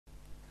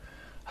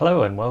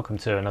Hello and welcome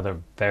to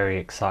another very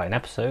exciting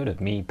episode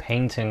of me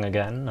painting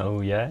again.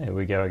 Oh yeah, here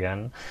we go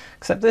again.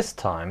 Except this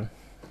time,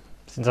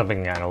 since I've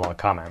been getting a lot of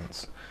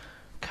comments,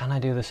 can I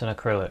do this in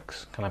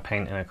acrylics? Can I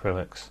paint in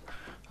acrylics?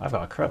 I've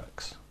got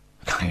acrylics.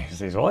 Can I use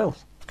these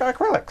oils? I've got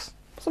acrylics.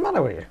 What's the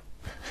matter with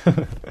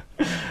you?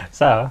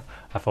 So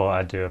I thought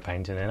I'd do a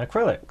painting in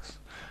acrylics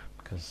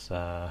because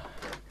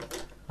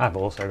I've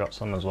also got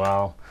some as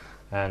well.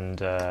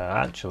 And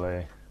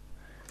actually,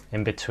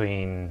 in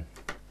between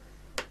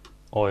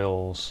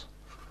oils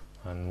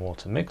and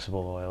water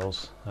mixable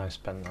oils, I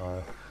spent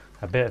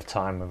a bit of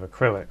time with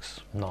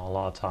acrylics, not a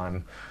lot of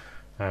time,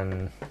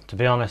 and to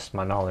be honest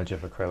my knowledge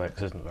of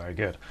acrylics isn't very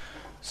good.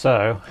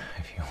 So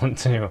if you want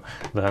to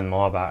learn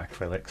more about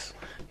acrylics,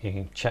 you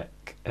can check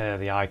the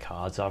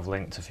iCards. I've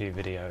linked a few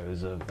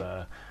videos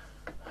of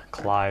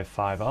Clive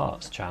 5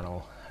 Arts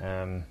channel,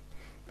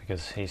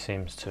 because he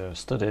seems to have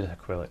studied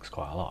acrylics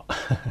quite a lot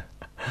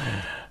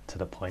to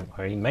the point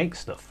where he makes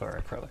stuff for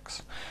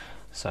acrylics.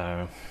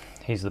 So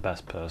he's the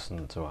best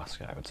person to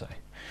ask, I would say.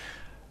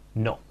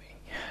 Not me.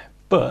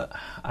 But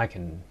I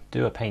can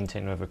do a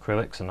painting with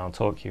acrylics and I'll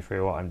talk you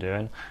through what I'm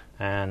doing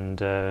and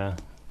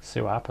see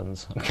what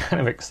happens. I'm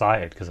kind of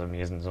excited because I'm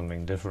using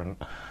something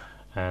different.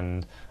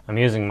 And I'm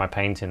using my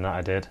painting that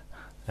I did.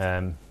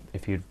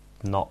 If you've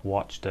not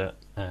watched it,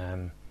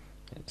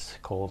 it's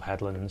called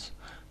Headlands.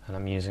 And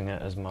I'm using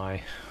it as my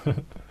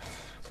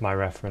my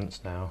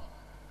reference now.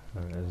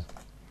 There it is.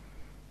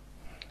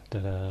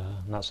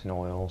 And that's in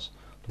oils.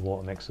 The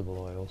water mixable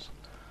oils.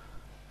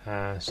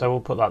 So we'll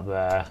put that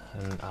there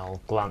and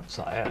I'll glance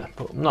at it,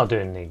 but I'm not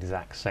doing the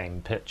exact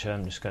same picture,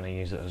 I'm just going to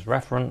use it as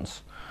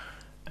reference.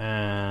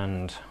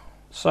 And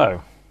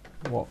so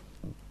what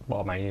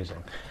am I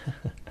using?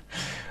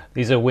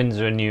 These are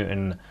Winsor &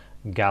 Newton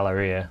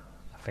Galeria,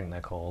 I think they're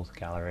called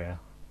Galeria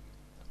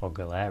or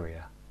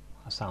Galeria,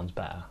 that sounds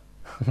better.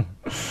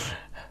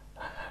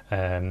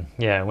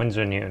 Yeah,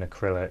 Winsor & Newton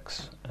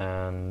acrylics,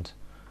 and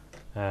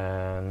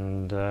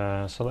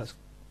so let's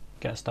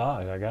get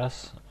started, I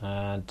guess.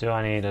 Do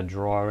I need a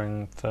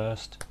drawing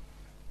first?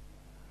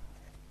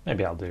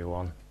 Maybe I'll do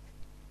one.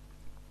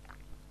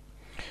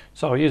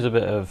 So I'll use a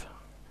bit of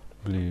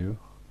blue.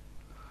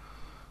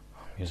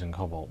 I'm using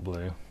Cobalt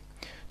Blue.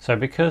 So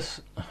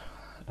because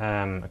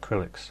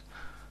acrylics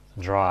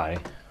dry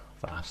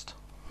fast,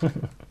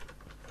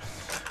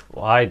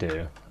 what I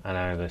do, I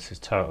know this is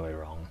totally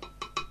wrong,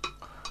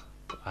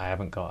 I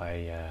haven't got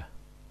an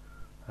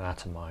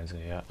atomizer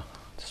yet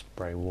to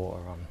spray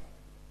water on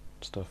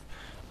stuff.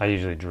 I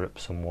usually drip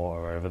some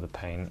water over the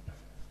paint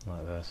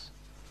like this.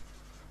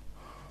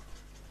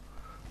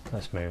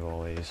 Let's move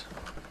all these.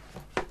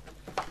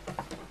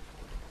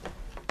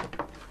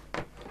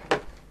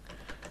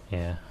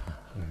 Yeah,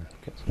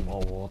 get some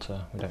more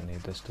water. We don't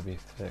need this to be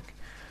thick.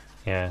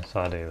 Yeah,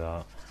 so I do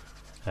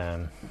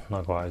that.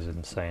 Not quite as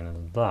insane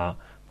as that,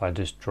 but I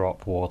just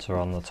drop water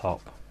on the top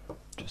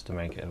just to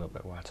make it a little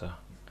bit wetter.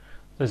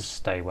 There's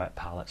stay wet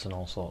palettes and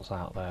all sorts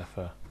out there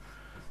for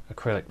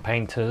acrylic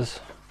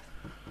painters.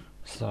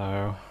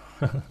 So,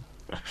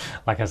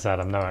 like I said,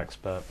 I'm no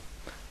expert,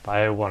 but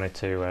I wanted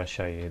to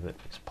show you that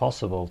it's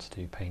possible to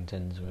do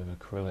paintings with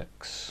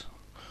acrylics.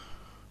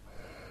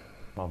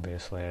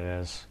 Obviously it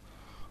is.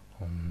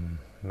 I'm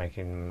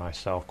making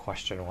myself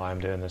question why I'm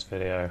doing this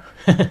video.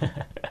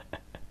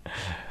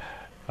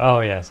 Oh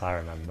yes, I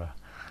remember.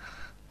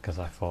 Because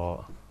I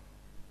thought,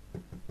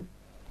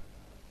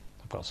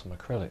 I've got some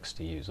acrylics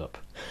to use up.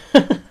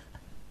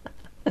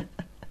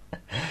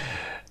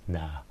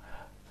 Nah.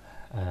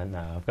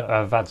 No,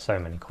 I've had so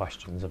many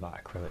questions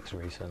about acrylics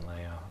recently,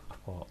 I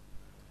thought,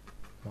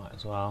 might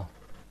as well.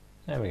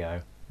 There we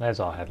go, there's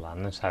our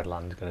headland. This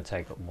headland is going to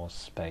take up more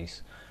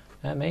space.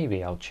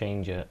 Maybe I'll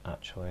change it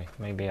actually,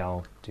 maybe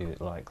I'll do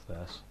it like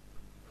this.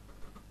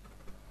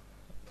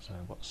 So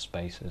I've got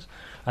spaces.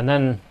 And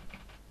then,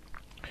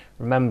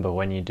 remember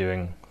when you're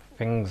doing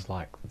things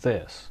like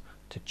this,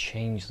 to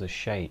change the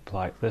shape,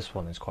 like this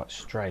one is quite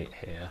straight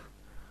here,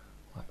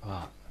 like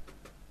that.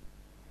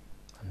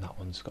 And that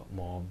one's got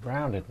more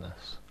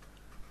roundedness.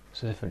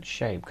 It's a different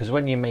shape, because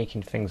when you're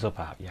making things up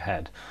out of your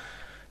head,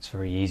 it's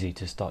very easy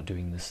to start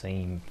doing the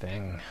same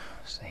thing,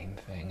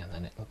 and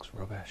then it looks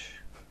rubbish.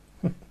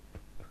 You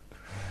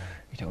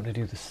don't want to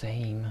do the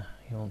same,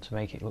 you want to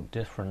make it look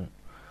different.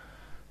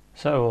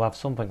 So we'll have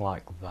something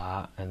like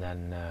that, and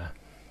then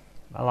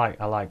I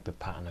like the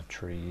pattern of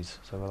trees,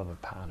 so we'll have a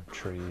pattern of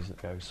trees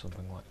that goes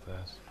something like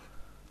this,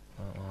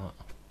 like that.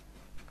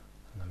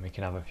 And then we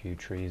can have a few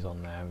trees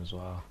on there as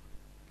well.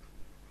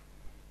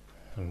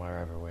 And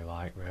wherever we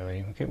like,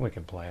 really, we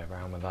can play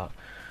around with that.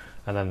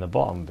 And then the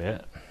bottom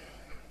bit,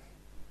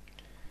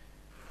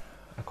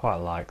 I quite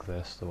like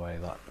this, the way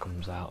that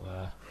comes out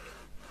there,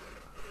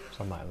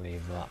 so I might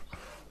leave that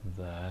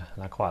there.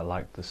 And I quite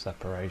like the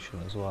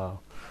separation as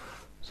well,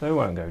 so it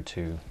won't go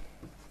too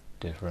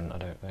different, I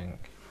don't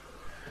think.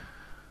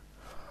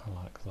 I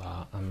like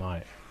that.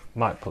 I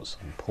might put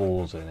some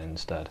pools in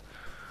instead,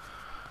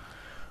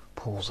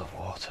 pools of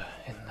water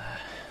in there,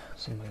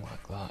 something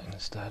like that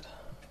instead.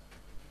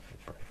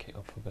 Break it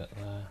up a bit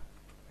there,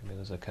 Maybe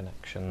there's a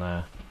connection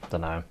there,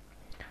 don't know.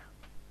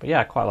 But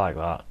yeah, I quite like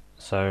that.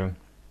 So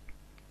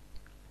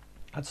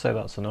I'd say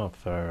that's enough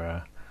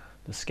for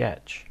the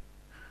sketch.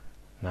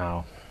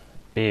 Now,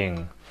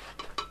 being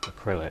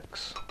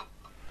acrylics,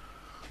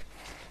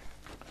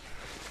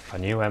 I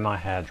knew where my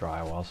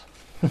hairdryer was.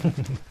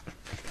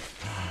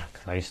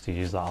 Because I used to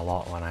use that a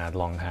lot when I had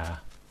long hair.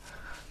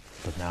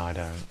 But now I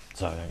don't,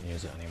 so I don't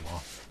use it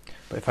anymore.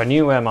 But if I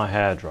knew where my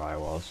hairdryer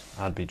was,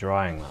 I'd be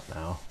drying that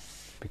now.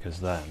 Because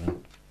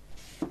then,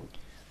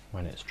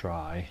 when it's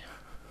dry,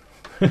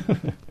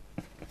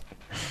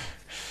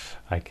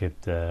 I could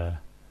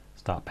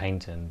start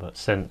painting. But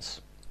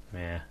since,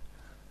 yeah,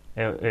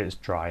 it's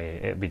dry,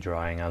 it'd be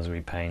drying as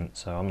we paint,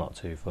 so I'm not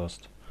too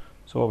fussed.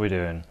 So what are we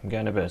doing? I'm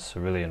getting a bit of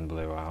Cerulean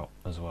Blue out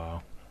as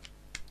well.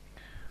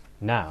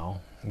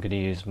 Now, I'm going to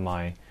use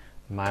my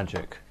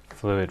magic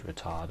fluid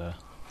retarder.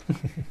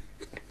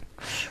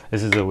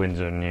 This is a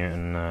Winsor &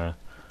 Newton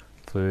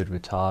fluid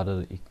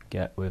retarder that you can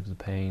get with the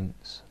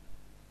paints.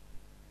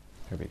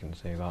 Hope you can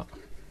see that.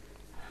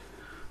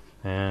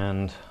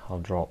 And I'll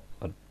drop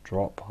a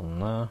drop on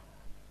there.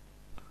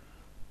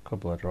 A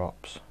couple of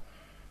drops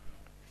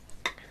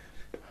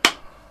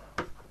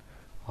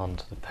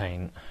onto the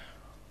paint.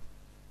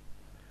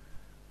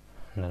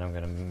 And then I'm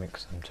going to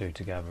mix them two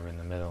together in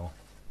the middle.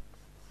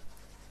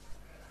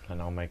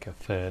 And I'll make a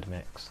third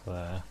mix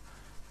there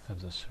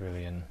of the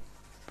Cerulean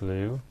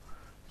Blue.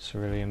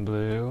 Cerulean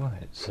Blue,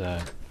 it's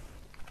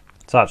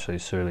actually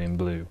Cerulean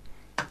Blue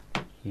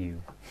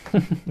Hue.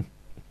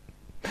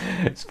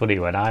 It's funny,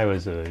 when I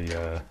was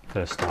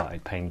first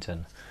started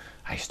painting,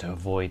 I used to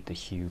avoid the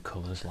hue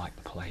colours like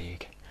the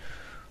plague.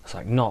 It's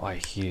like, not a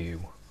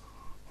hue.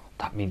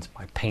 That means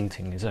my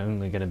painting is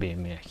only going to be a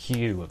mere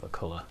hue of a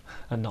colour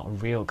and not a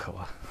real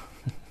colour.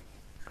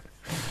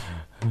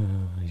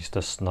 I used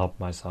to snob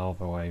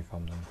myself away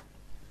from them.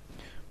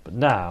 But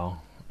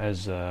now,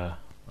 as I've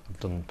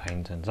done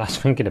paintings, I was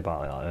thinking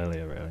about that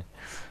earlier really.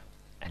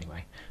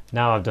 Anyway,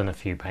 now I've done a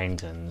few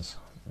paintings,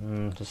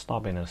 the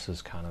snobbiness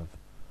has kind of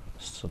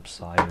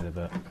subsided a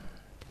bit.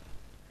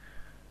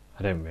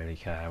 I don't really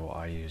care what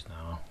I use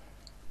now,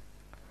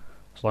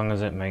 as long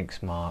as it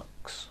makes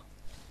marks.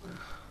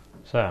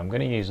 So I'm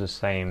going to use the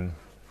same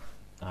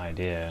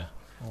idea.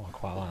 Oh, I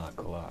quite like that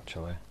colour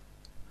actually.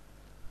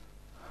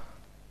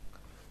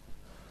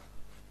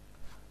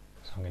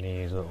 So I'm going to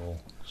use little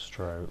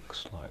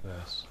strokes like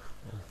this.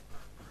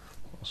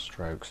 Little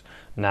strokes.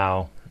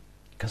 Now,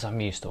 because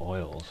I'm used to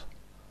oils,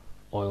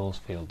 oils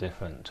feel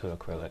different to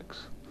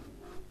acrylics.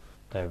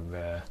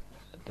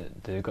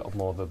 They've got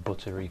more of a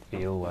buttery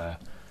feel where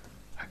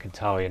I can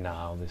tell you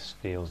now this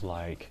feels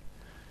like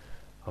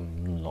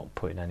I'm not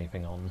putting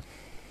anything on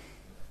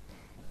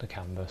the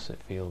canvas. It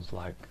feels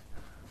like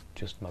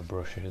just my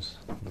brushes,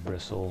 the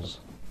bristles.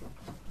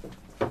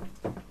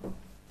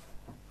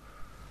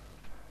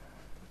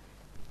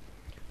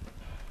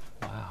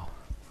 Wow,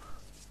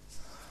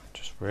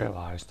 just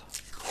realised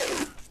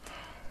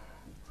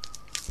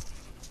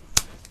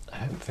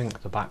I don't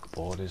think the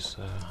backboard is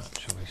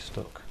actually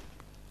stuck.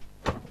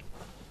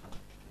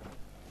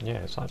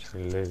 Yeah, it's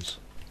actually loose.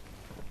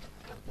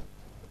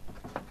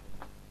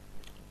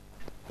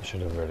 I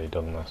should have really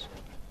done this.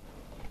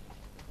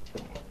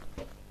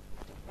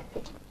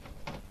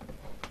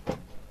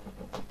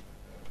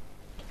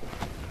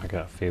 I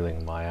get a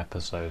feeling my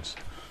episodes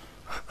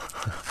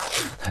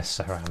are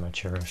so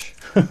amateurish.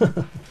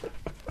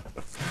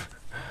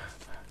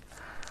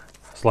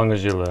 As long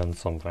as you learn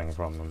something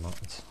from them,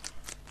 that's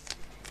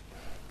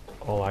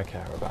all I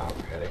care about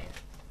really.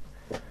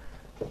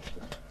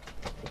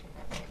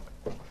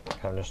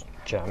 I'm just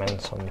jamming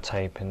some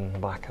tape in the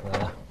back of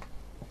there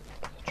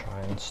to try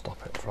and stop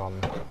it from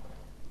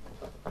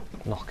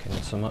knocking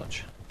so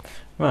much.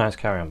 Right, let's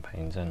carry on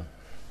painting.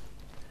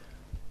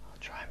 I'll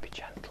try and be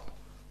gentle.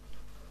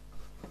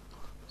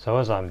 So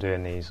as I'm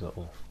doing these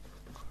little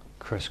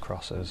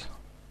crisscrosses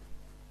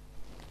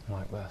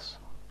like this,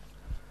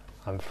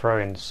 I'm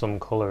throwing some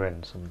colour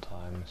in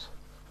sometimes,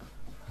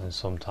 and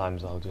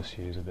sometimes I'll just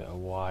use a bit of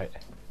white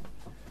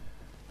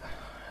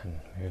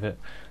and move it.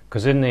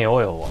 Because in the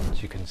oil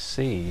ones you can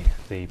see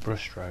the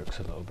brush strokes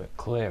a little bit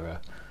clearer,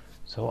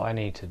 so what I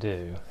need to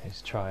do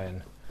is try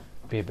and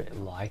be a bit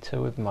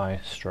lighter with my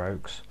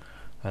strokes,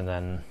 and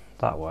then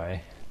that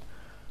way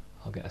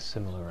I'll get a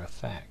similar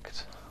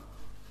effect.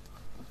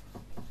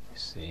 You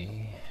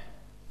see,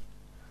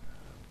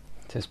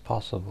 it is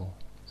possible,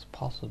 it's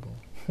possible.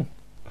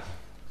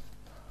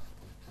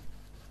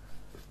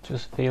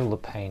 Just feel the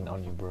paint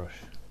on your brush,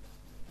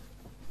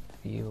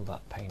 feel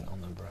that paint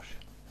on the brush.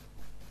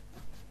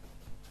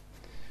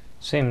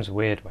 Seems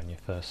weird when you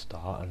first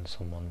start and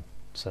someone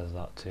says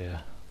that to you.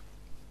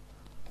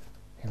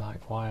 You're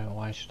like,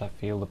 why should I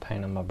feel the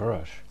paint on my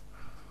brush?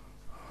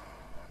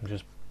 I'm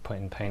just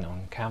putting paint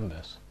on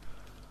canvas.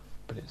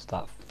 But it's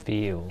that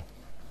feel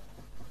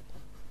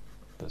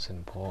that's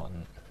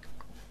important.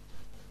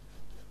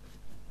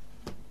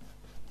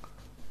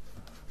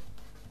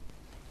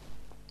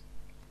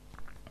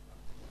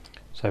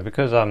 So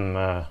because I'm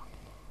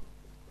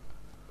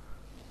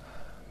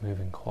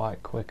moving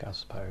quite quick, I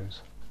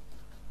suppose,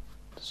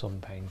 some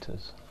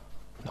painters,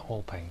 not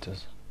all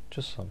painters,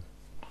 just some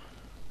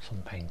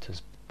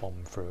painters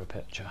bomb through a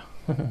picture.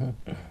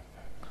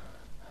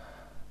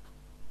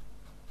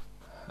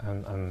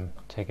 I'm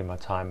taking my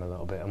time a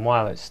little bit, and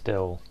while it's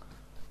still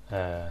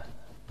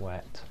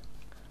wet,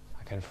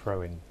 I can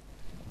throw in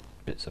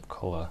bits of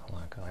colour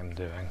like I'm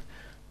doing,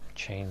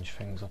 change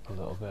things up a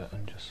little bit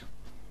and just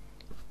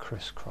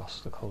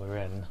crisscross the colour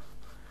in,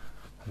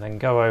 and then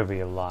go over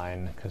your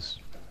line because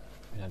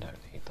I don't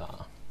need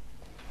that.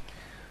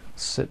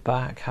 Sit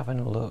back, having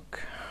a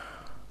look.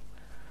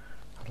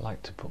 I'd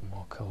like to put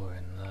more colour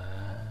in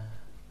there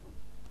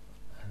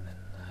and in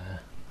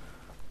there.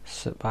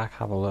 Sit back,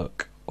 have a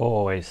look.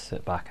 Always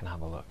sit back and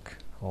have a look.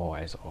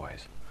 Always,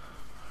 always.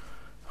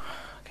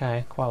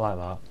 Okay, quite like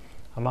that.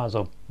 I might as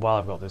well, while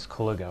I've got this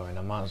colour going,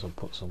 I might as well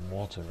put some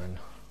water in.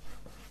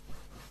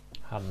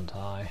 Hadn't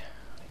I?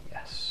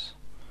 Yes.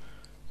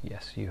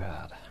 Yes, you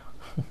had.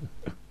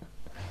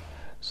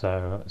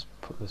 So let's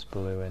put this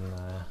blue in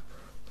there.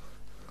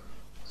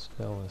 Let's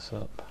fill this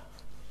up.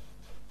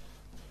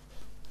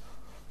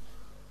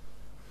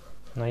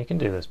 Now you can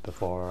do this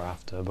before or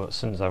after, but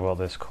since I've got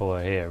this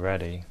colour here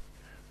ready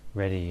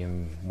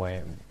and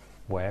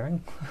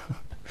raring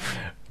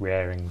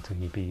to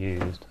be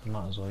used, I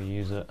might as well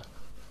use it.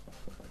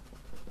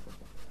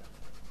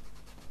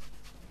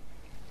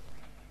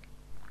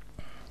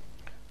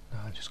 Now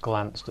I just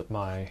glanced at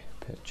my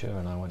picture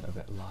and I went a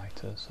bit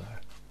lighter, so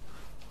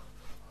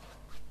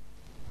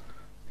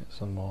get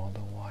some more of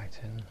the white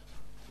in.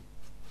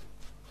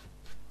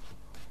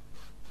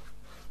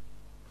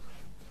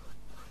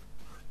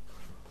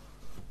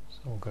 So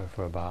we'll go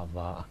for about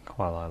that,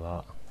 quite like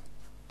that.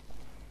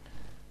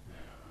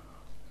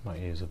 Might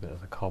use a bit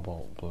of the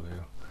Cobalt Blue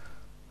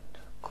to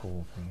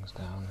cool things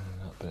down in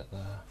that bit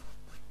there.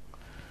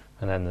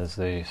 And then there's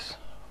this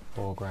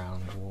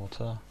foreground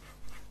water.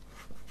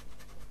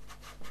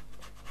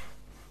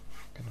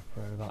 Gonna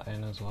throw that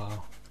in as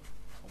well.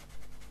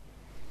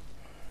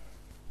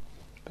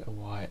 Bit of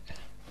white.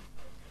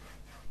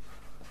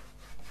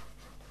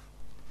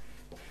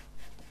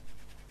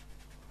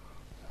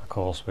 Of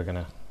course we're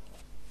gonna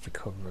be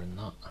covering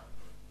that,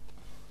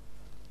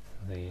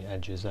 the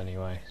edges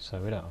anyway, so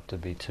we don't have to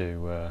be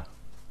too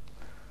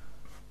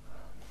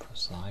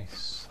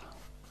precise.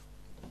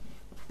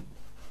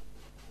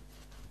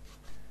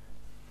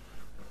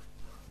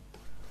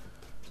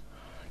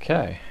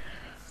 Okay,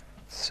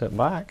 sit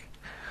back,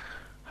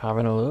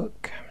 having a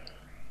look.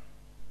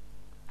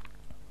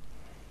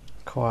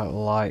 Quite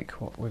like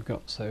what we've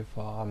got so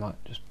far. I might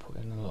just put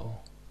in a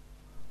little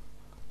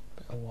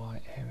bit of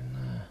white here and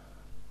there.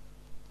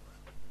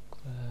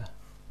 There.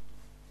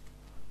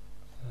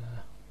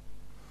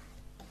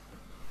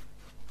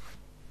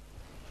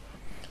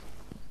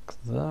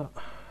 That,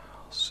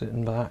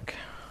 sitting back,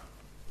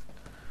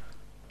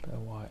 bit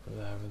of white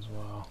there as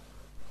well.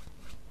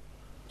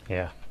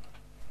 Yeah,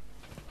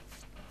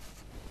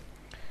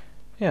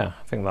 I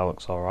think that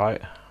looks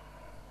alright.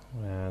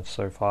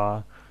 So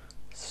far,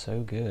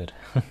 so good.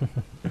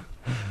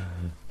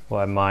 What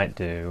I might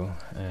do,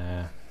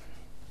 I'm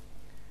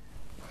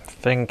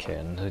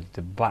thinking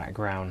the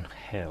background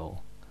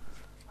hill,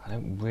 I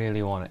don't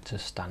really want it to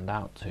stand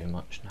out too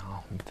much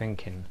now. I'm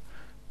thinking,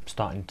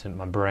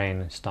 my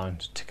brain is starting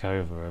to tick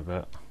over a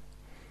bit,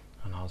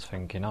 and I was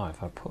thinking, oh,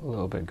 if I put a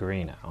little bit of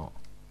green out,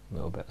 a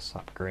little bit of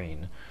sap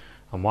green,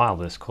 and while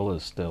this colour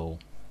is still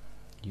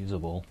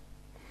usable,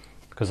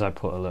 because I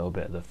put a little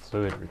bit of the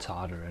fluid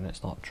retarder in,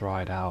 it's not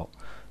dried out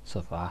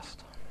so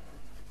fast.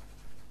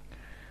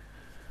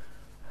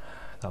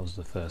 That was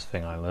the first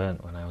thing I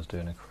learnt when I was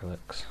doing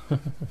acrylics.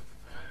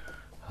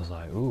 I was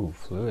like, ooh,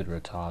 fluid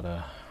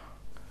retarder.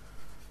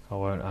 I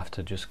won't have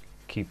to just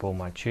keep all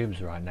my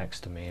tubes right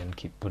next to me and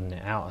keep putting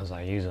it out as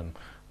I use them,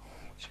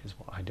 which is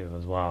what I do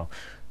as well.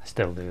 I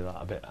still do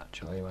that a bit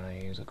actually when I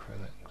use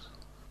acrylics.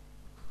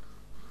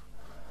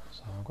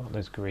 So I've got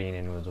this green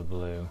in with the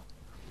blue,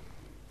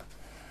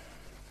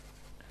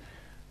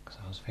 because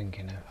I was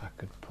thinking if I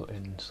could put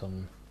in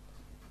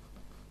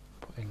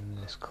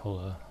this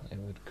colour, it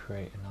would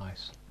create a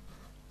nice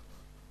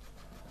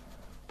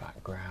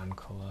background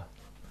colour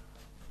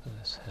for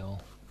this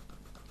hill.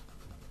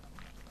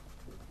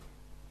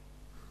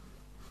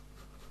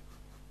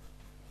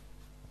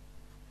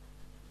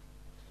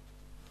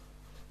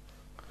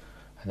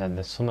 And then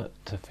there's something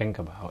to think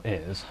about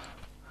is,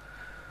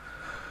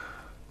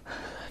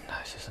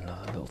 this is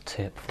another little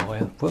tip for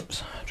you.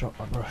 Whoops, I dropped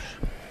my brush.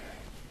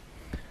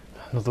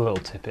 Another little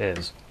tip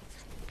is,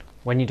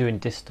 when you're doing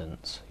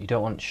distance, you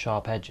don't want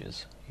sharp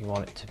edges. You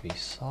want it to be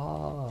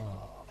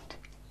soft.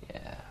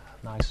 Yeah,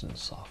 nice and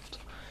soft.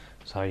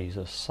 So I use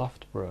a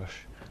soft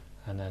brush,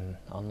 and then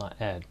on that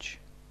edge,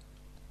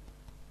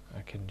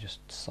 I can just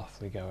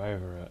softly go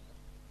over it.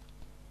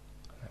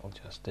 And it will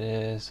just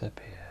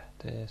disappear,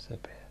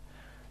 disappear.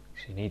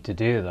 So you need to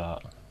do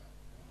that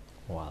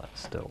while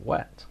it's still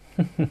wet.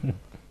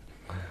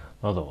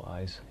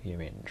 Otherwise,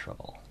 you're in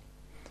trouble.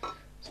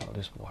 So I'll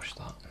just wash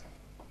that.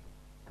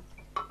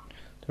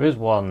 There is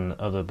one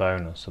other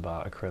bonus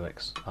about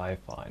acrylics I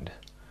find,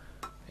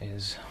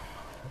 is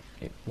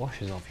it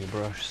washes off your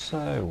brush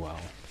so well.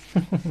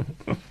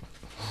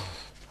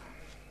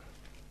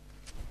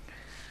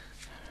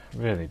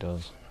 Really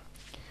does.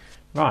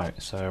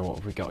 Right, so what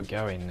have we got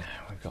going?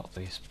 We've got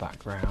this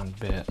background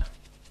bit.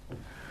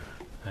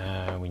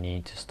 We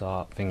need to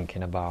start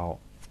thinking about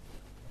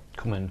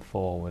coming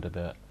forward a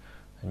bit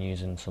and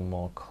using some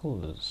more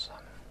colours.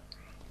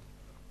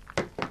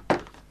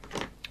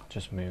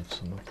 Just move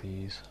some of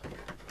these,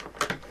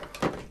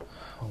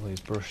 all these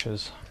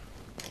brushes,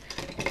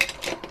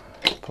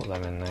 put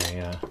them in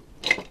the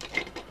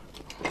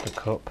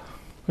cup,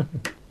 the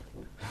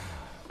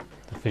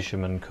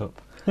fisherman cup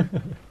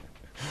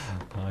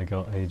I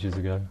got ages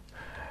ago,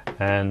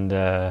 and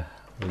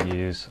we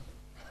use,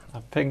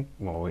 I think,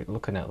 well, we're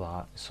looking at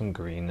that, some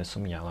green, there's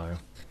some yellow.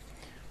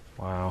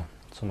 Wow,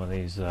 some of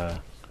these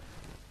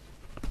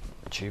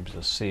tubes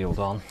are sealed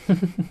on.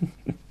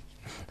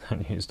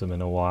 Haven't used them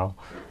in a while,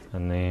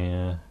 and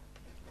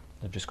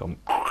they've just gone.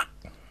 So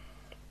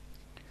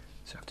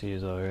you have to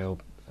use a little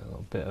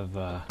bit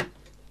of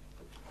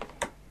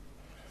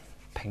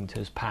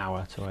painter's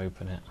power to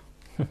open it.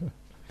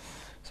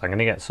 So I'm going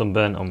to get some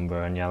burnt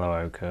umber and yellow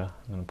ochre.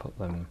 I'm going to put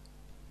them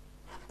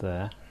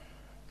there.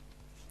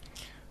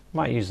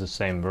 Might use the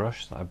same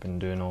brush that I've been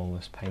doing all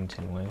this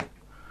painting with.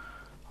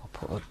 I'll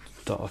put a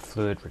dot of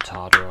fluid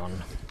retarder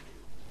on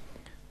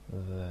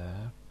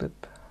there. Boop,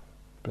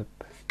 boop.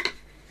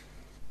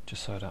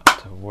 Just so I don't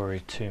have to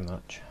worry too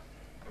much.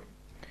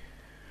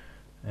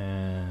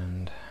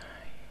 And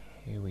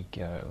here we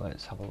go,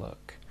 let's have a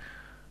look.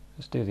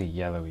 Let's do the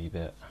yellowy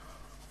bit.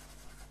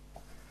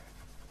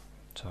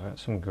 So I got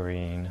some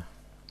green,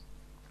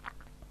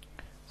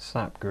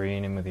 sap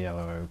green in with the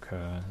yellow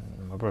ochre.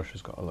 My brush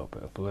has got a little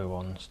bit of blue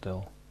on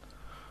still.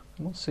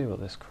 And we'll see what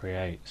this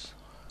creates.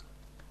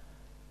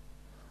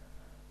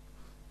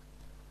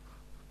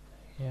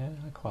 Yeah,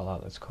 I quite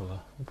like this colour.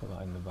 We'll put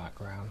that in the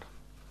background.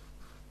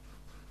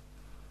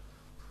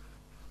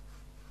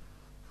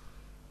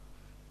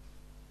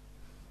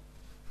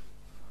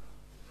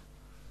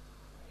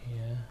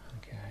 Yeah,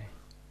 okay.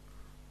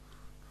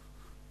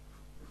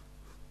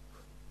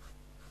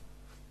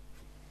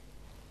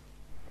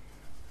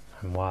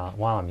 And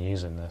while I'm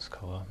using this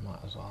colour, might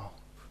as well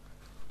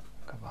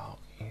think about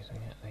using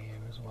it here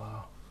as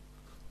well.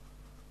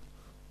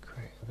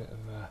 Create a bit of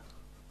a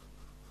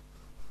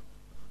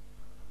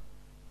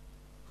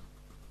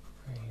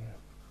green.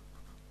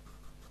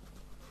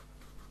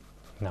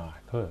 Now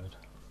I could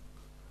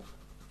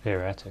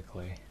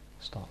theoretically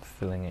start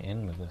filling it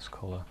in with this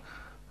colour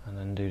and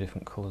then do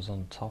different colours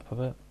on top of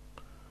it.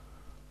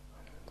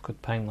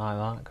 Could paint like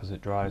that because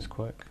it dries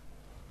quick.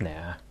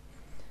 Nah,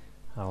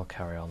 I'll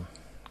carry on.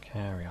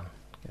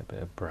 Get a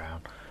bit of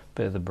brown,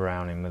 bit of the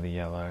brown in with the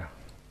yellow.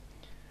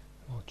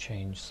 We'll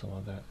change some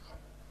of it.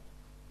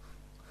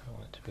 I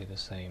want it to be the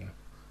same.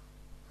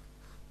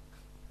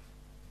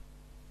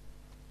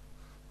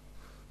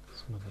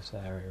 Some of this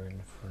area in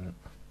front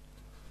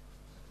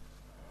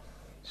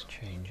is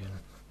changing.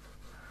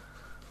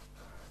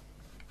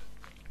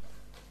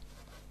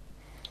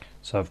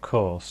 So of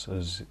course,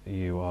 as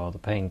you are the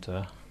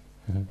painter,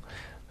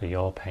 for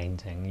your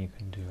painting, you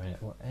can do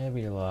whatever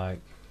you like.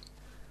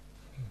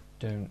 You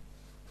don't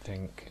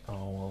think,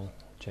 oh well,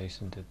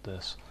 Jason did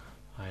this,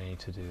 I need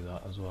to do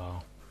that as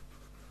well.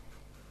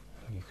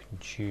 You can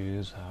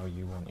choose how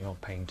you want your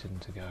painting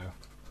to go.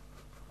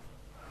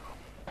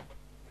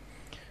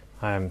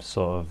 I'm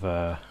sort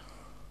of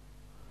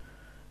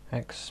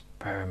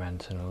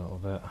experimenting a little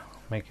bit,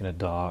 making a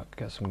dark,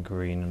 get some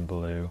green and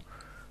blue.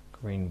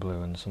 Green,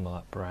 blue and some of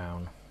that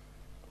brown.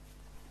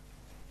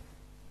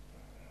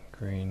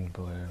 Green,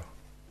 blue,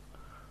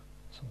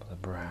 some of the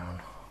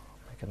brown.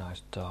 Make a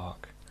nice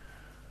dark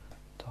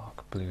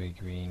bluey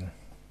green.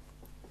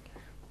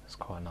 That's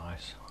quite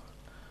nice.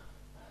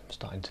 I'm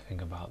starting to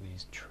think about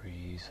these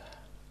trees.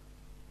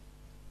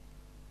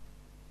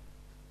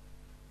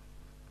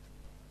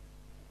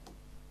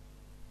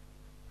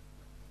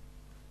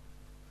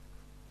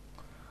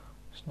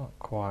 It's not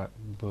quite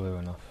blue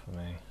enough for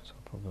me, so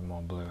I'll put a bit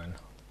more blue in.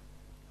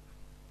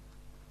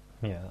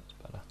 Yeah, that's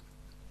better.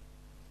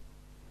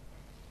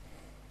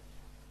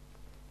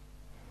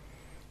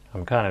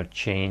 I'm kind of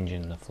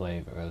changing the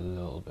flavour a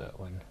little bit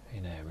when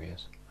in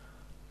areas.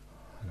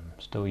 And I'm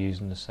still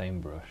using the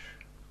same brush.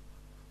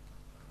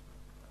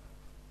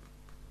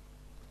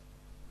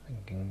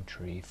 Thinking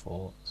tree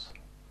forts.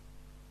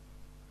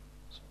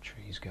 Some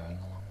trees going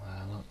along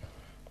there, look.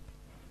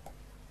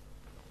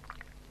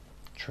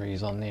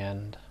 Trees on the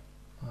end,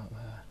 out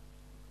there.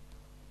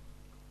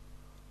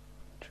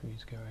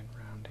 Trees going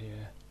round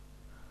here.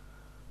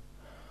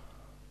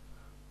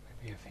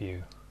 Maybe a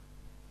few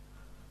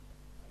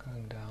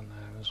going down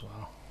there as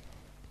well.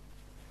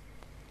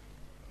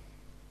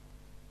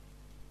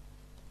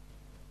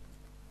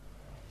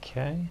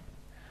 Okay,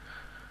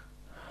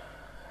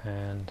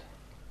 and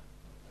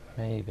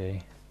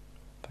maybe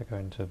if I go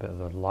into a bit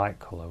of a light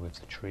colour with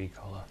the tree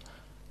colour,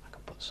 I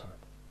can put some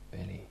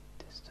really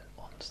distant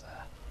ones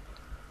there,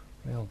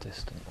 real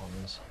distant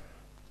ones.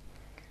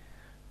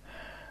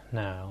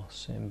 Now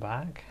sitting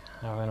back,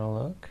 having a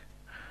look,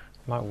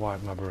 Might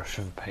wipe my brush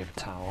with a paper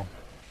towel.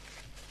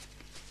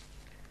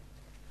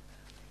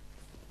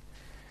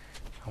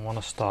 I want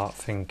to start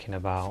thinking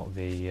about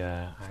the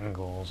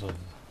angles of...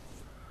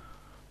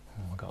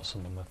 Oh, I got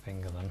some on my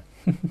finger then.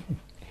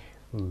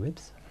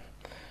 Whoops.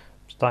 I'm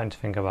starting to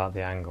think about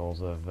the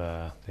angles of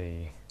the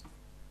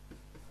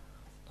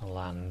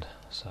land,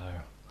 so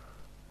I'm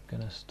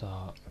going to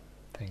start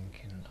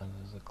thinking, and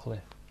there's a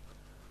cliff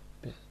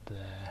bit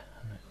there,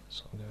 and it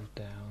sort of goes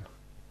down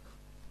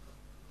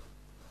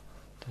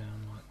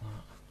like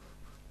that.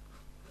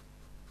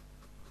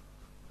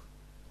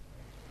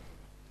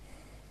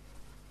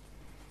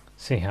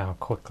 See how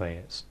quickly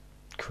it's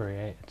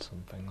created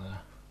something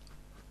there.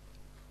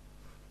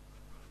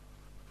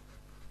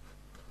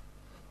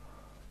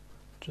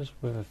 Just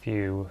with a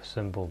few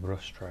simple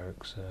brush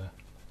strokes,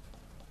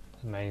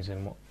 it's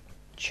amazing what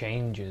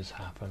changes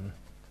happen.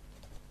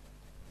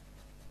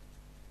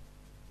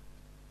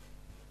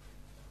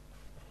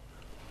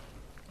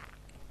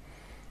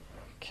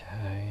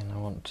 Okay, and I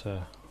want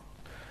to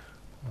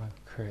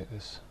create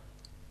this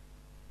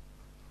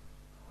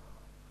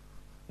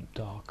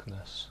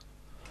darkness.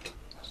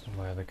 That's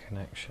where the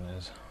connection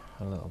is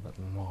a little bit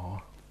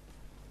more.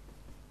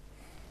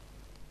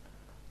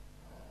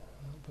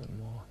 A little bit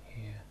more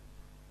here.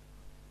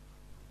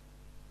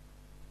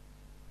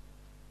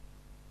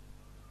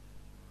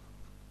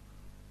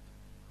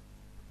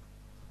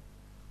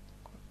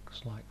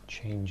 Looks like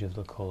change of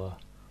the colour.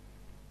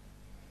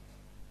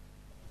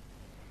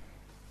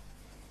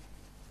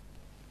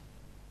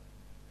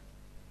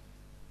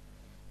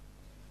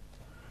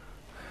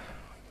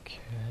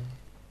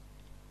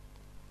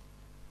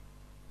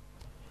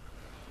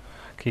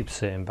 Keep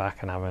sitting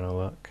back and having a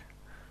look,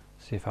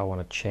 see if I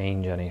want to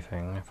change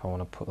anything, if I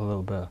want to put a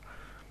little bit.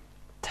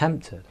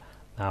 Tempted.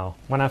 Now,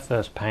 when I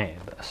first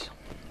painted this,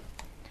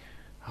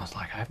 I was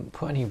like, I haven't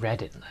put any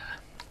red in there.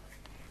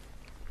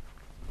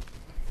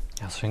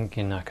 I was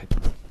thinking I could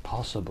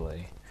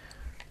possibly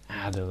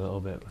add a little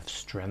bit of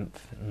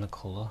strength in the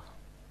colour.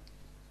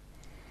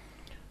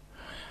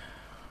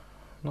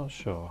 Not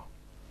sure.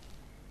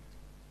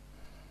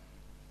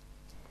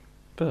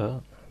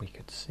 But we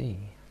could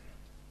see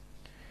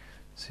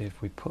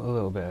if we put a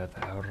little bit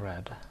of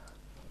red,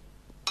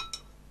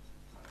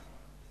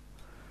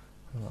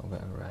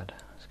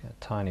 let's get a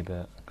tiny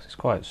bit, because it's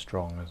quite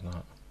strong, isn't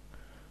it?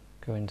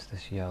 Go into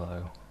this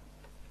yellow,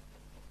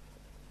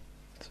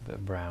 it's a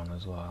bit brown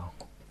as well,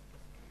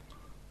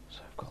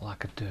 so I've got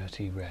like a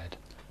dirty red,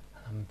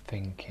 and I'm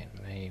thinking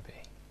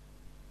maybe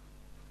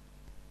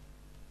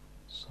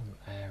some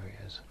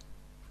areas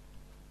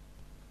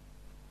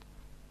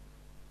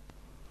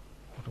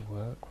would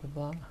work with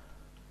that.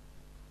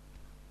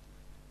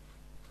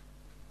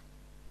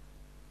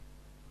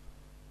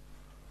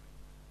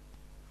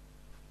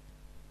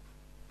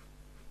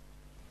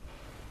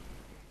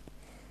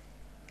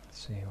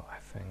 See what I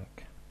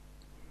think.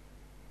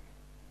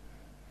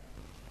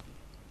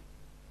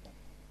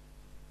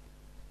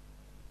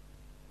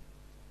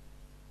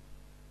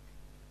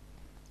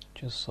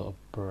 Just sort of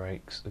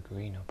breaks the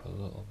green up a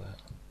little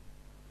bit,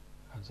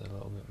 adds a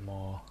little bit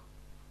more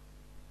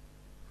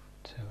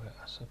to it,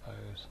 I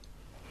suppose.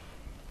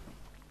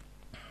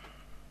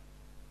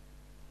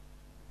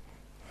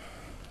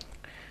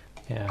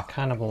 Yeah, I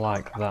kind of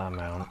like that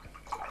amount.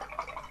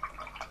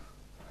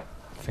 I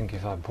think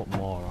if I put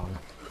more on,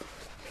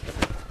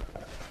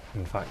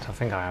 in fact, I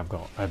think I have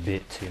got a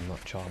bit too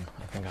much on.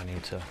 I think I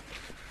need to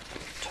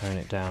tone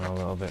it down a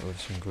little bit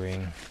with some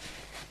green.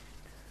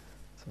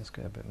 So let's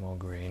get a bit more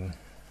green.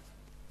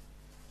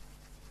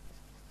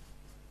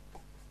 A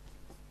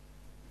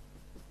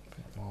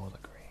bit more of the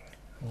green.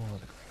 More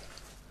of the green.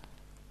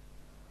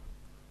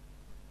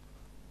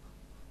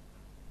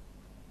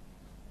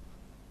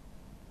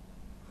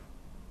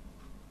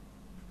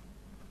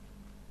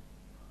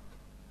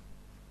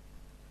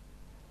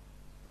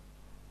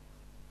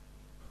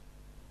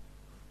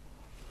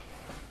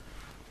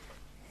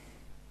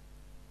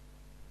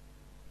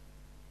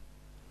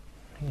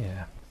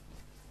 Yeah.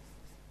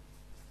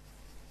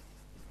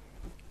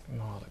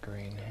 More of the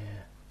green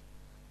here.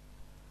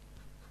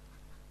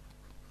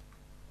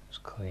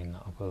 Just clean that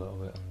up a little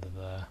bit under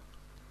there.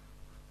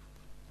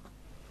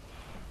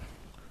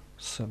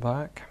 Sit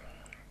back.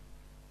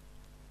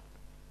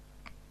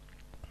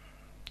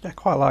 Yeah, I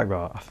quite like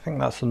that. I think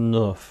that's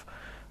enough.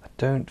 I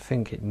don't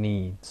think it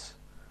needs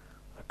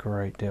a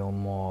great deal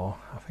more.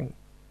 I think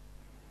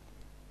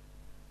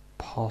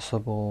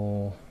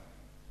possible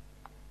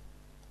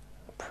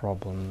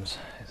problems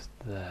is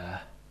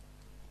there.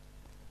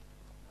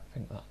 I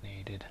think that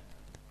needed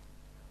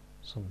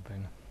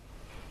something.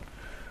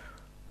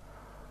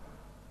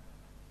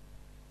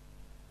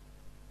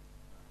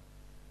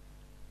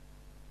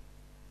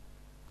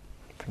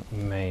 I think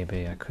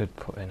maybe I could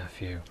put in a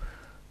few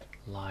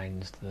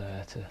lines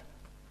there to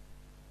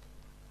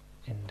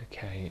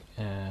indicate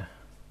the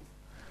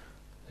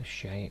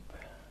shape.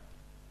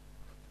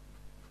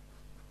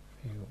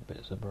 A few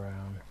bits of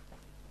brown.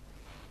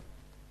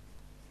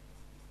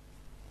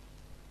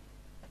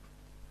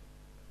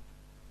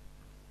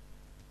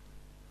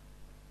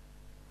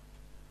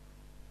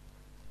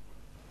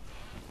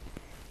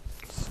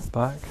 sit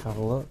back, have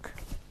a look.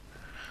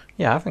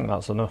 Yeah, I think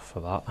that's enough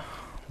for that.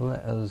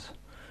 Let us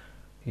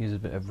use a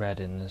bit of red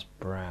in this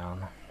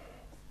brown.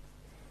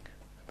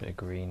 A bit of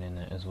green in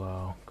it as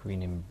well.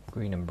 Green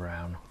and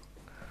brown.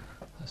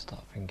 Let's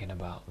start thinking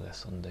about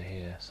this under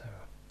here. So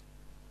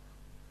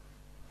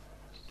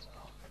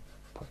start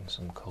putting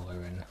some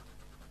colour in.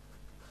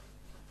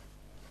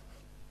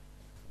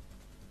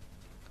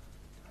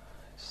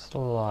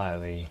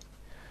 Slightly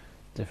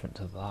different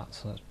to that,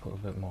 so let's put a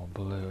bit more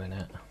blue in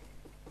it.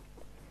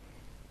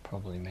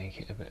 Probably make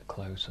it a bit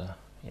closer,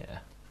 yeah.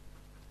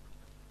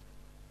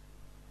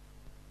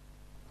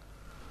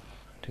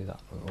 Do that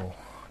little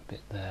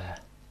bit there.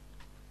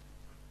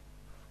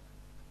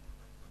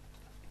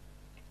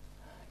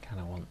 Kind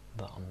of want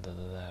that under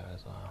there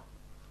as well.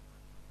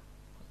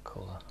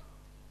 Colour.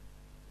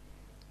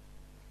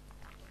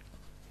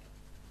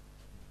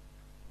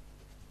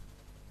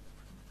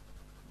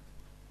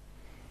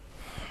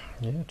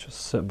 Yeah,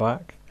 just sit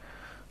back,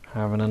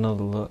 having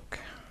another look.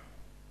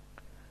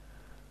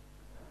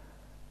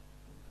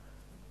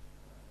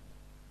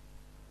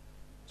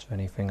 Is there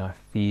anything I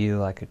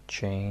feel I could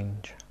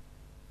change?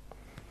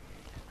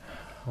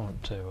 I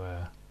want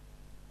to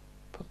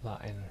put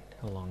that in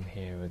along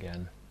here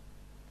again.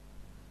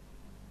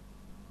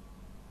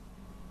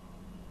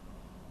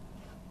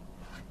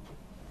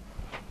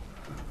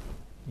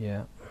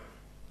 Yeah.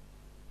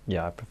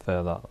 Yeah, I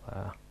prefer that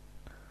there.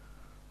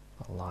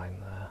 That line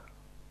there.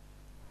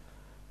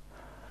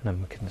 And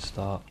then we can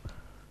start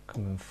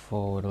coming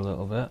forward a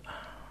little bit.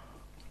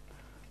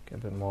 Get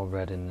a bit more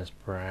red in this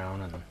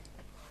brown and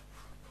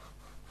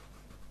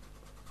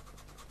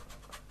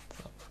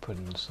start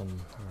putting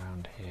some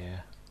around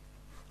here.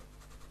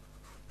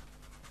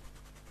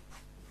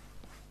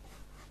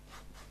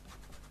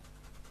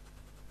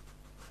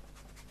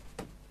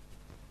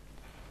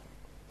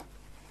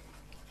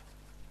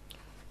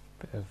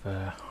 Bit of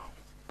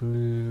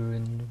blue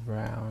in the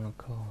brown, of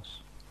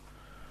course.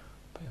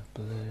 Bit of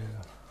blue.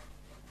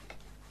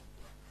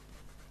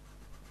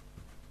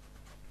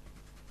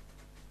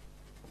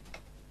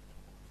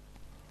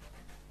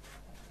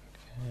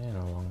 And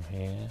along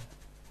here.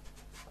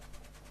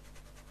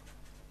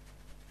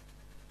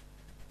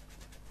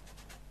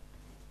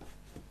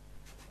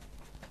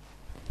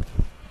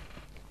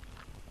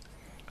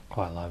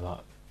 Quite like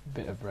that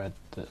bit of red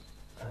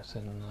that's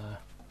in there.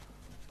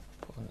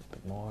 Putting a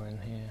bit more in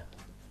here.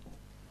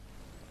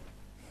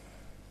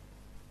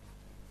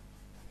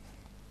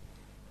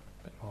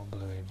 A bit more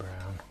bluey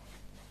brown.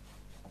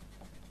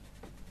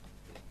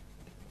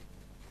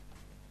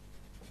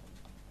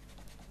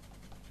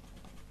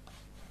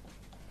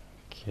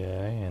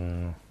 Okay,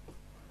 and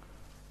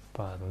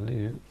by the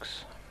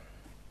looks,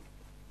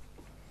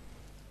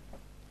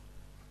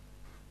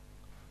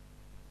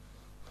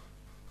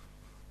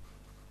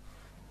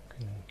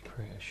 can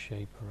create a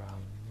shape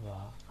around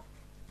that.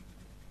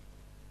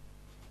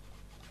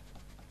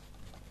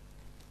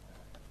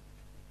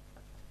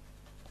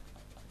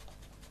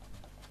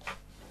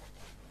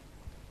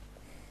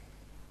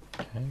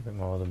 Okay, a bit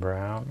more of the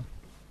brown.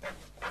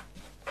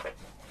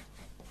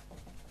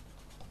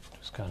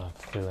 Just kind of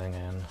filling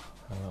in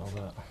a little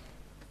bit.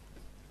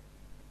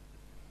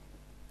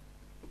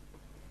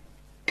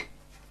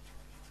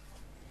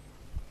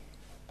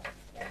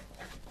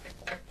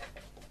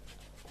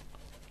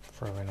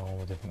 Throwing all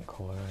the different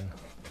colour in.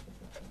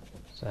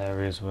 There's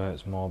areas where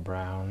it's more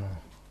brown,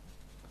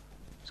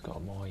 it's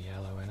got more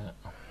yellow in it,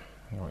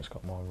 or it's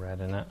got more red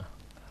in it.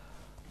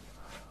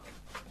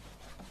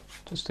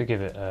 Just to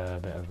give it a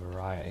bit of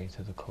variety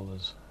to the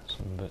colours.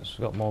 Some bits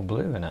got more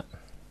blue in it.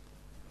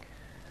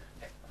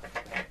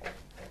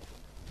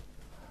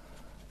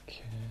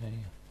 Okay.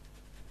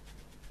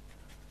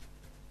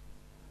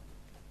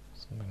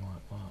 Something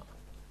like that.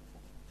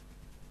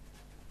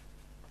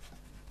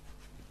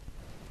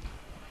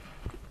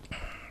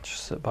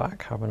 Just sit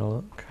back, having a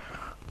look.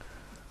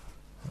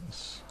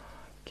 That's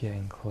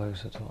getting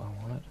closer to what I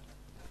wanted.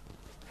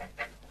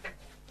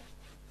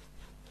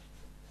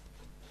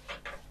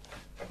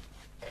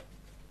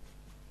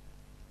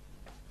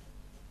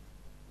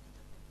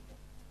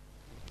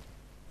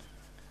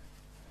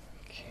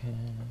 Okay.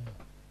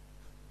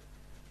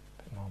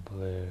 Bit more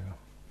blue.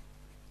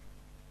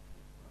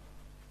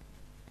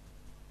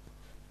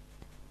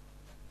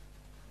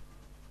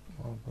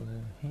 More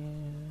blue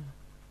here.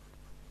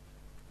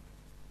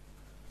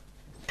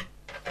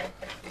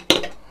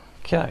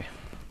 Okay,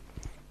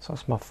 so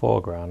that's my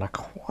foreground. I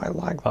quite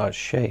like that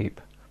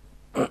shape.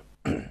 I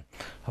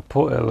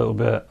put it a little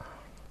bit.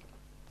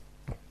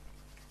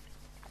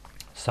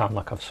 Sound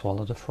like I've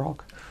swallowed a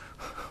frog.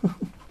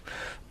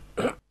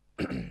 Okay,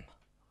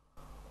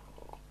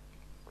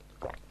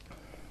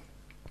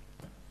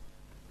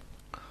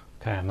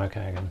 I'm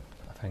okay again,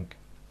 I think.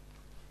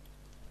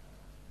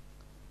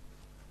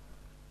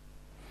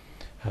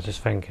 I was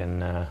just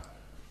thinking, I'll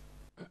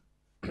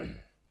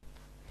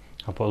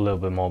put a little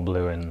bit more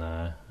blue in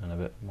there and a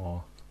bit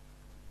more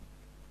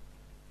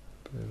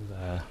blue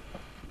there,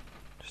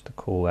 just to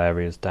cool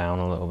areas down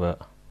a little bit.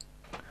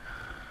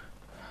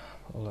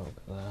 Put a little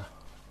bit there.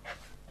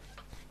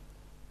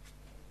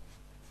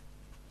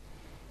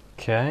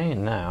 Okay,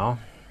 now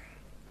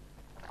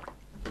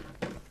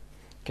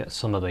get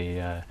some of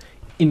the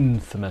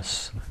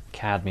infamous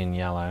cadmium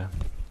yellow.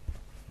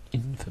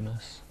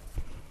 Infamous.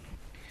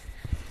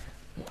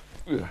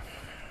 Ugh.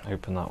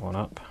 Open that one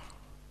up.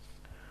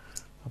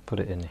 I'll put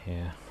it in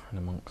here and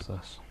amongst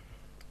this.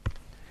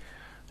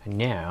 And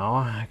now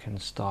I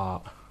can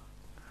start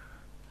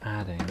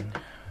adding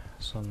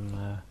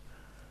some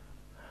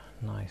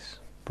nice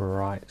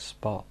bright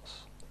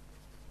spots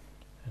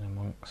in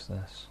amongst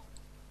this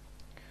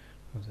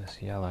with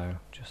this yellow,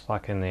 just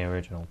like in the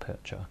original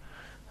picture.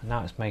 And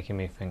now it's making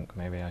me think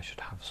maybe I should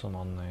have some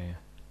on the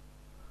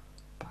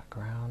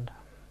background.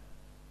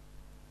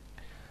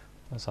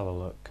 Let's have a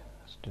look.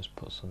 Let's just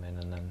put some in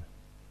and then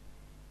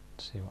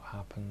see what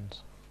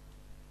happens.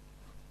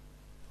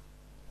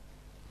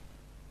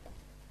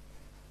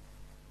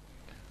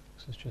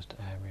 This is just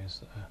areas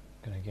that are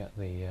going to get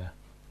the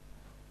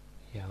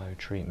yellow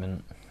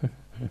treatment.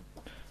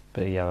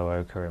 Bit of yellow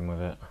ochre in with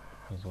it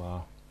as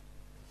well.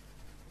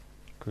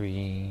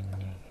 Green,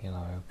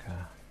 yellow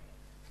ochre.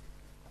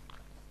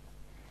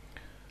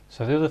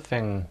 So the other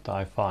thing that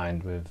I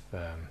find with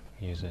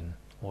using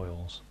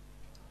oils,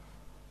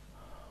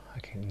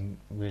 I can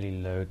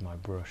really load my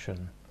brush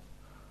and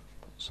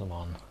put some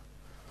on,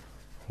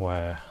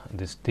 where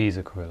these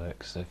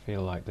acrylics, they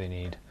feel like they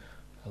need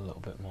a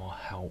little bit more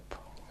help.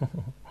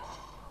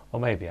 Or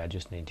maybe I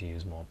just need to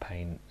use more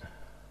paint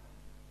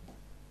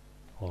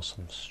or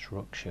some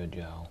structure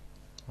gel.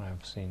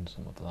 I've seen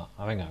some of that.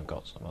 I think I've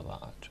got some of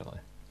that actually.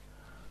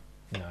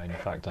 No, in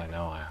fact I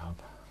know I have,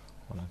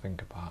 when I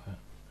think about it.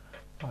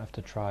 I have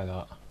to try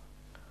that.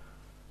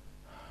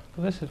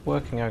 But this is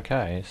working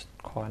okay, it's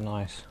quite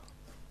nice.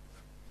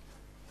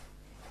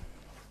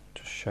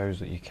 Just shows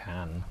that you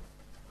can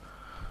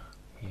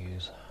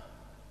use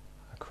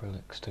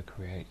acrylics to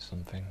create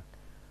something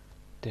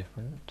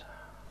different.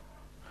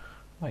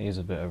 Might use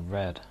a bit of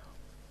red.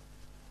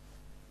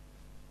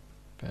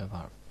 Bit of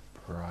that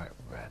bright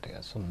red to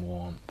get some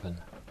warmth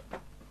and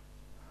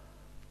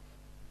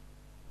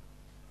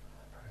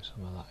throw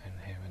some of that in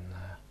here and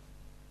there.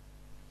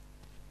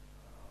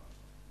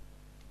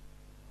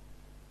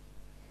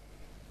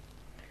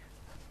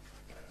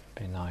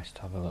 Be nice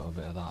to have a little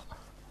bit of that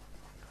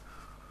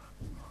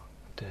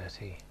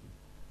dirty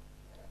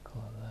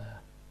colour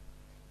there.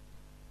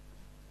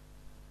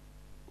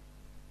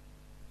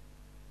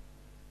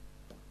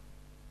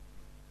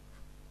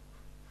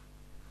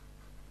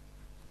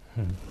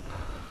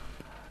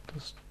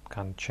 Just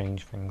kind of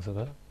change things a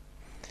bit.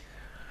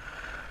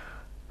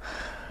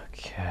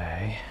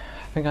 Okay,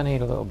 I think I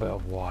need a little bit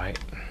of white.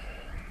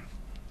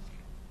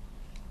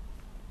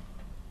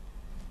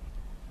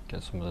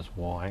 Get some of this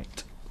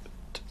white,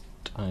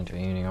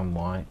 titanium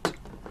white,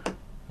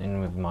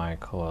 in with my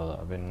colour that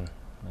I've been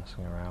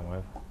messing around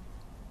with.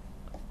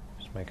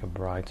 Just make a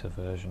brighter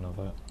version of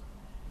it.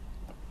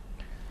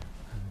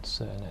 And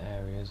certain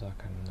areas I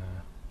can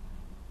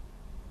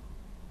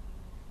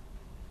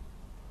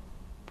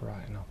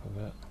brighten up a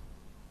bit.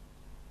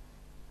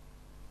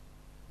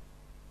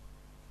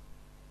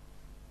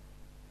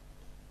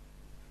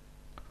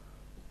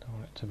 Don't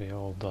want it to be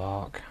all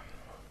dark.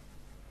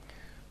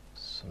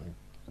 Some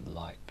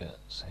light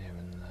bits here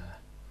and there.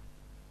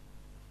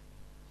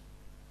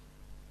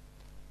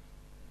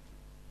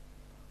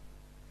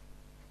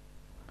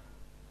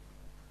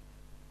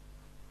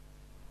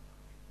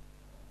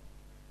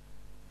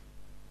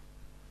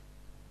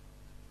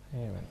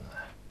 Here and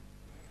there.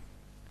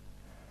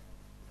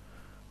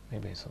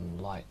 Maybe some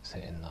lights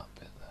hitting that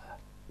bit there.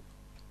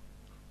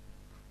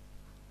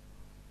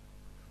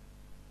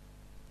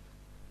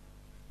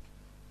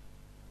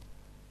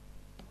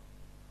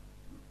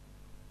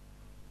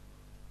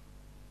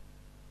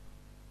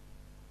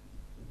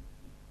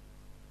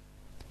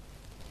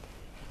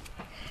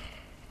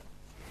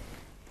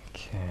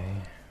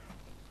 Okay.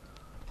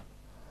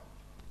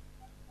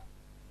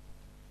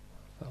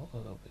 Felt a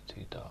little bit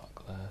too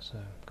dark there, so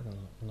I'm going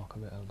to knock a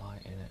bit of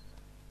light in it.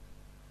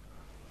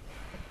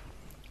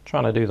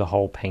 Trying to do the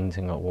whole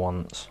painting at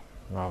once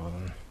rather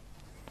than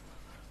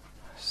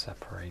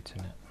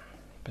separating it.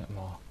 A bit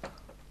more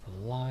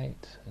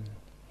light and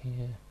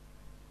here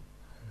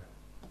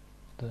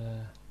and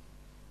there.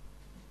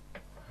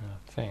 And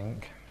I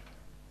think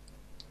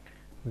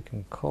we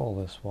can call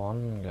this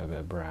one, get a bit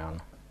of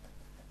brown.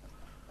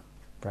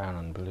 Brown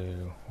and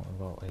blue, what have I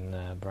got in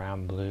there?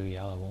 Brown, blue,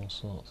 yellow, all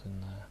sorts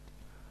in there.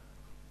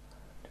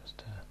 Just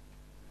to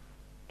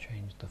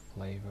change the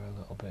flavour a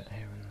little bit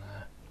here and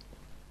there.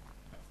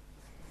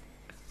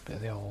 Bit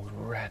of the old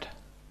red.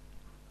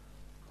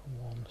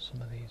 Warm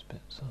some of these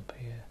bits up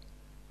here.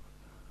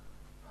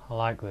 I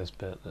like this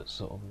bit that's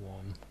sort of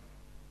warm.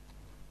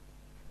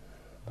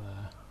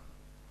 There.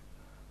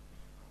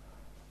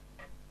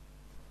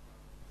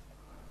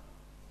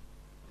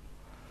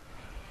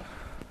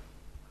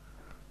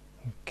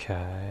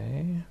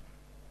 Okay.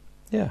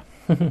 Yeah.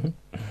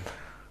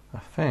 I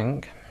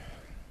think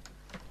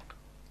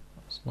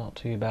that's not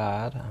too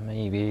bad.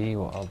 Maybe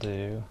what I'll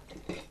do,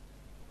 I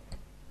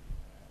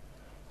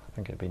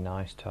think it'd be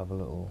nice to have a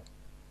little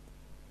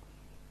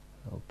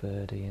Little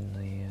birdie in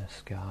the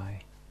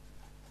sky.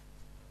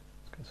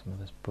 Let's get some of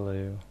this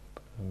blue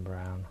and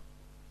brown.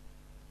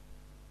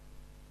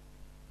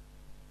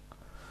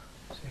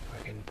 See if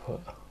we can put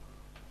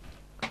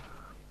a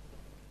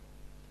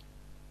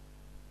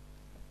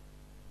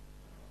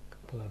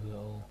couple of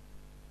little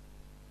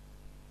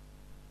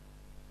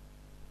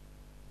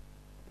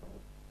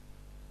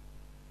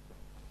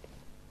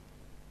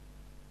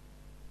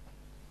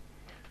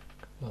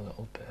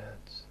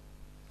birds.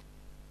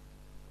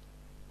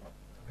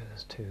 Okay,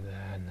 there's two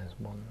there and there's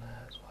one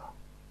there as well.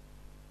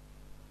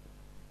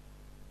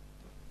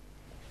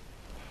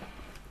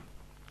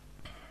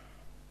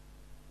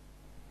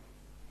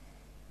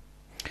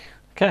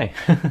 Okay,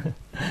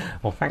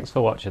 well thanks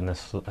for watching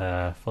this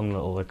fun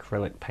little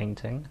acrylic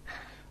painting.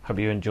 Hope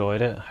you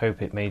enjoyed it.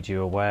 Hope it made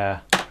you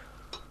aware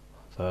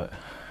that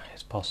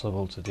it's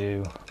possible to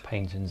do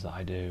paintings that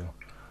I do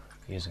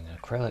using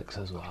acrylics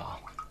as well.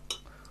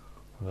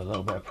 With a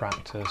little bit of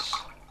practice,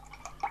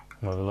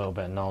 with a little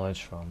bit of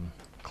knowledge from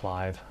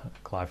Clive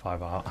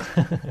 5 Art,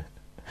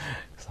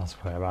 because that's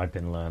where I've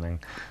been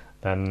learning,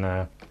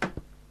 then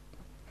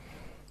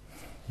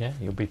yeah,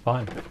 you'll be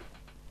fine.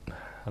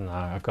 And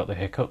I've got the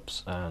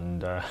hiccups, and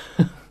but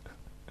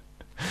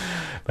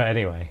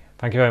anyway,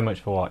 thank you very much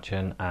for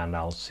watching, and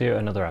I'll see you at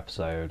another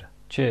episode.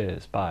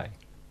 Cheers, bye.